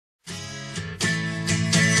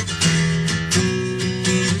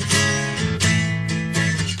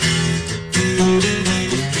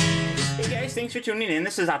thanks for tuning in.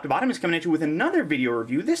 This is Optibottom coming at you with another video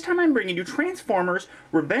review. This time I'm bringing you Transformers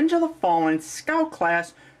Revenge of the Fallen Scout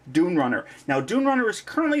Class Dune Runner. Now, Dune Runner is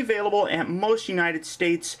currently available at most United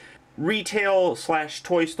States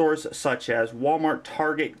retail/toy stores such as Walmart,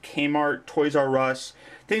 Target, Kmart, Toys R Us,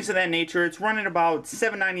 things of that nature. It's running about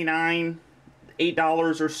 $7.99,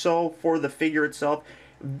 $8 or so for the figure itself.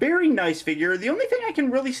 Very nice figure. The only thing I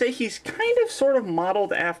can really say, he's kind of sort of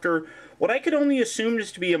modeled after what I could only assume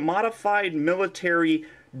is to be a modified military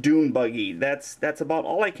dune buggy. That's about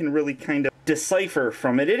all I can really kind of decipher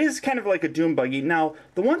from it. It is kind of like a dune buggy. Now,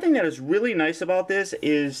 the one thing that is really nice about this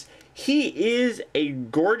is he is a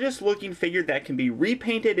gorgeous looking figure that can be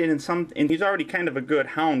repainted and he's already kind of a good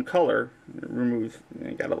hound color. Remove,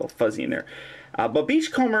 I got a little fuzzy in there. But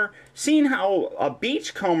Beachcomber, seeing how a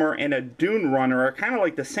Beachcomber and a Dune Runner are kind of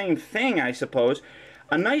like the same thing, I suppose,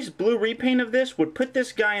 a nice blue repaint of this would put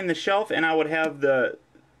this guy in the shelf, and I would have the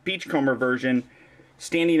Beachcomber version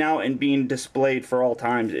standing out and being displayed for all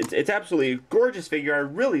times. It's absolutely a gorgeous figure. I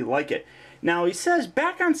really like it. Now, he says,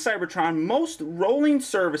 back on Cybertron, most rolling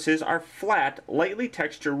surfaces are flat, lightly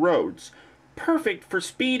textured roads, perfect for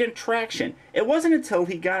speed and traction. It wasn't until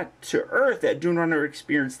he got to Earth that Dune Runner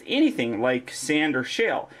experienced anything like sand or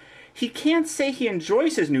shale. He can't say he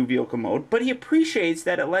enjoys his new vehicle mode, but he appreciates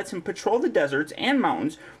that it lets him patrol the deserts and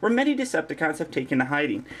mountains where many Decepticons have taken to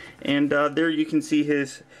hiding. And there you can see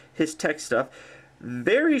his tech stuff.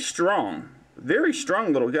 Very strong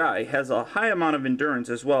little guy. Has a high amount of endurance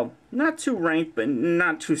as well. Not too ranked, but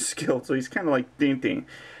not too skilled, so he's kind of like Ding.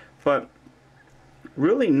 But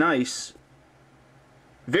really nice.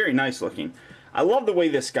 Very nice looking. I love the way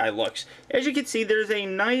this guy looks. As you can see, there's a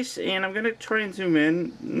nice, and I'm going to try and zoom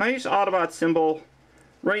in, nice Autobot symbol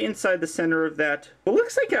right inside the center of that. It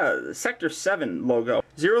looks like a Sector 7 logo.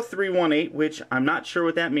 0318, which I'm not sure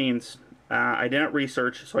what that means. I didn't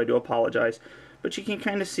research, so I do apologize. But you can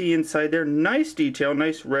kind of see inside there. Nice detail,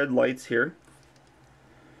 nice red lights here.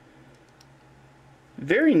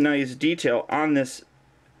 Very nice detail on this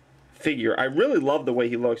figure. I really love the way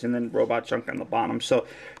he looks, and then robot junk on the bottom. So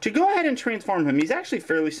to go ahead and transform him, he's actually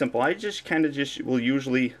fairly simple. I just will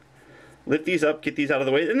usually lift these up, get these out of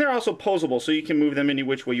the way, and they're also posable, so you can move them any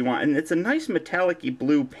which way you want. And it's a nice metallic-y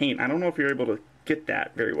blue paint. I don't know if you're able to get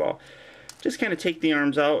that very well. Just kind of take the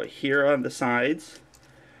arms out here on the sides,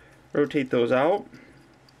 rotate those out.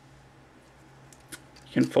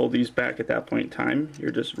 You can fold these back at that point in time. You're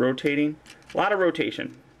just rotating. A lot of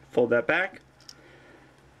rotation. Fold that back.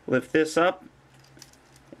 Lift this up,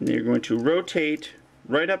 and then you're going to rotate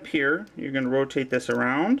right up here. You're going to rotate this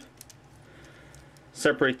around,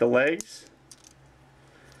 separate the legs,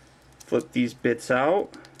 flip these bits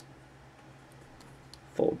out,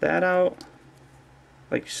 fold that out,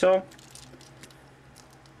 like so.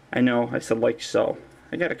 I know, I said like so.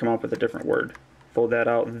 I got to come up with a different word. Fold that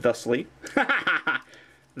out thusly.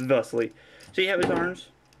 Thusly. So you have his arms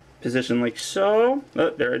positioned like so. Oh,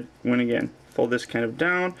 there it went again. Fold this kind of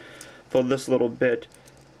down, fold this little bit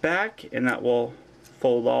back, and that will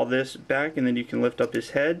fold all this back, and then you can lift up his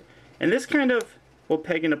head, and this kind of will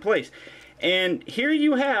peg into place. And here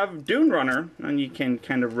you have Dune Runner, and you can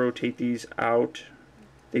kind of rotate these out.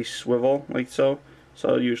 They swivel like so. So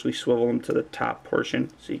I'll usually swivel them to the top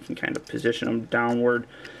portion, so you can kind of position them downward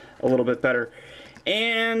a little bit better.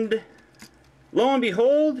 And lo and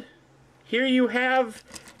behold, here you have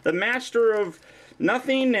the master of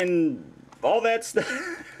nothing and all that stuff.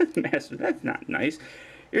 Master, that's not nice.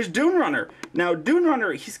 Here's Dune Runner. Now, Dune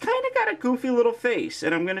Runner, he's kind of got a goofy little face,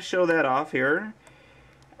 and I'm going to show that off here.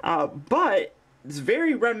 But it's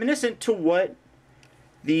very reminiscent to what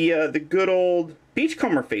the good old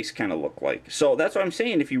Beachcomber face kind of looked like. So that's what I'm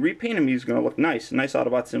saying. If you repaint him, he's going to look nice. Nice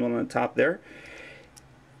Autobot symbol on the top there.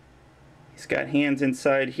 He's got hands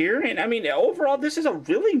inside here. And, I mean, overall, this is a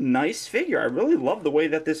really nice figure. I really love the way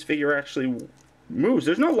that this figure actually moves.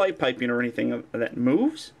 There's no light piping or anything that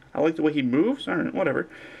moves. I like the way he moves. I don't know, whatever.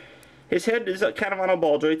 His head is kind of on a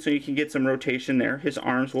ball joint, so you can get some rotation there. His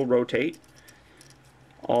arms will rotate.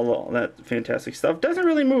 All that fantastic stuff. Doesn't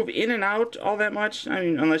really move in and out all that much. I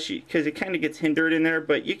mean, because it kind of gets hindered in there,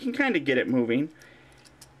 but you can kind of get it moving.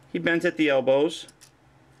 He bends at the elbows.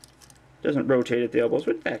 Doesn't rotate at the elbows,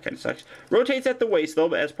 but that kind of sucks. Rotates at the waist,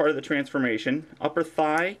 though, as part of the transformation. Upper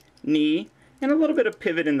thigh, knee, and a little bit of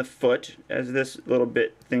pivot in the foot, as this little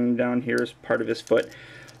bit thing down here is part of his foot.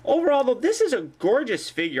 Overall, though, this is a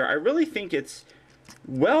gorgeous figure. I really think it's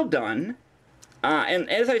well done. And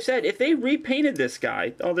as I said, if they repainted this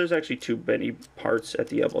guy... Oh, there's actually too many parts at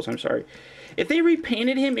the elbows, I'm sorry. If they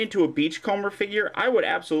repainted him into a Beachcomber figure, I would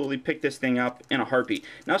absolutely pick this thing up in a heartbeat.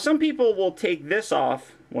 Now, some people will take this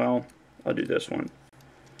off. Well, I'll do this one.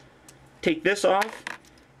 take this off,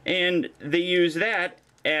 and they use that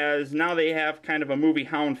as now they have kind of a movie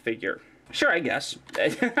Hound figure. Sure, I guess.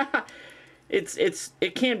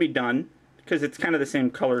 It can be done because it's kind of the same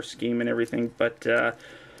color scheme and everything, but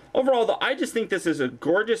overall, though, I just think this is a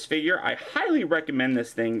gorgeous figure. I highly recommend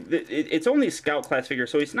this thing. It's only a Scout class figure,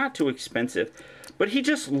 so it's not too expensive, but he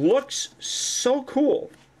just looks so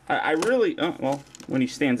cool. I really, oh, well, when he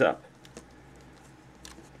stands up.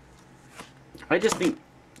 I just think,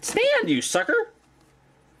 stand, you sucker!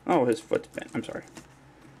 Oh, his foot's bent. I'm sorry.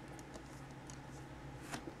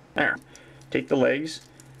 There. Take the legs,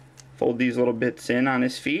 fold these little bits in on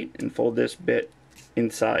his feet, and fold this bit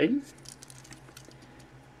inside.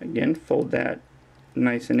 Again, fold that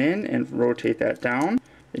nice and in, and rotate that down.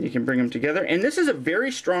 Then you can bring them together. And this is a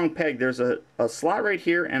very strong peg. There's a slot right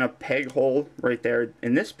here and a peg hole right there.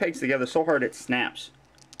 And this pegs together so hard it snaps.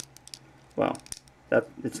 Well,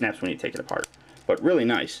 it snaps when you take it apart. But really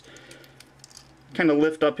nice. Kind of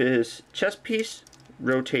lift up his chest piece,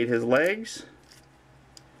 rotate his legs.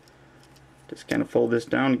 Just kind of fold this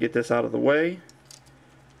down to get this out of the way.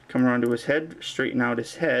 Come around to his head, straighten out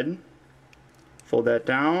his head. Fold that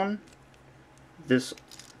down. This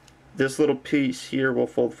little piece here will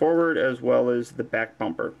fold forward, as well as the back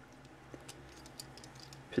bumper.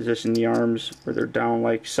 Position the arms where they're down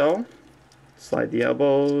like so. Slide the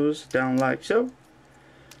elbows down like so.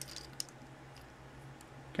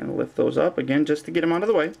 Kind of lift those up again just to get them out of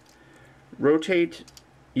the way. Rotate.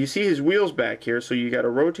 You see his wheels back here, so you got to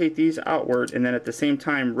rotate these outward, and then at the same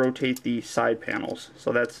time rotate the side panels.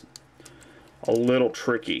 So that's a little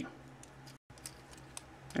tricky.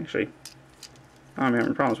 Actually, I'm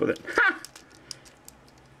having problems with it. Ha!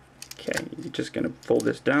 Okay, you're just going to fold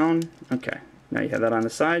this down. Okay, now you have that on the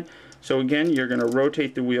side. So again, you're going to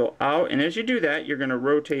rotate the wheel out, and as you do that, you're going to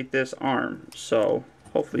rotate this arm. So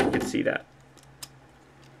hopefully you can see that.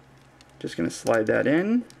 Just going to slide that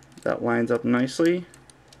in. That lines up nicely.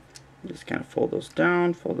 Just kind of fold those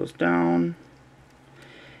down, fold those down.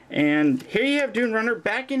 And here you have Dune Runner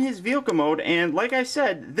back in his vehicle mode, and like I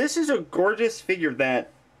said, this is a gorgeous figure that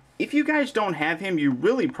if you guys don't have him, you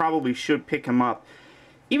really probably should pick him up.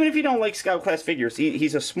 Even if you don't like Scout class figures,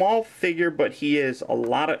 he's a small figure, but he is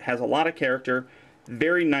has a lot of character.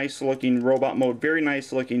 Very nice looking robot mode, very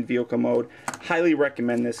nice looking vehicle mode. Highly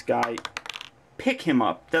recommend this guy. Pick him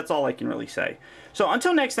up. That's all I can really say. So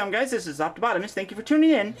until next time, guys, this is Optibotimus. Thank you for tuning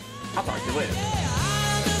in. I'll talk to you later.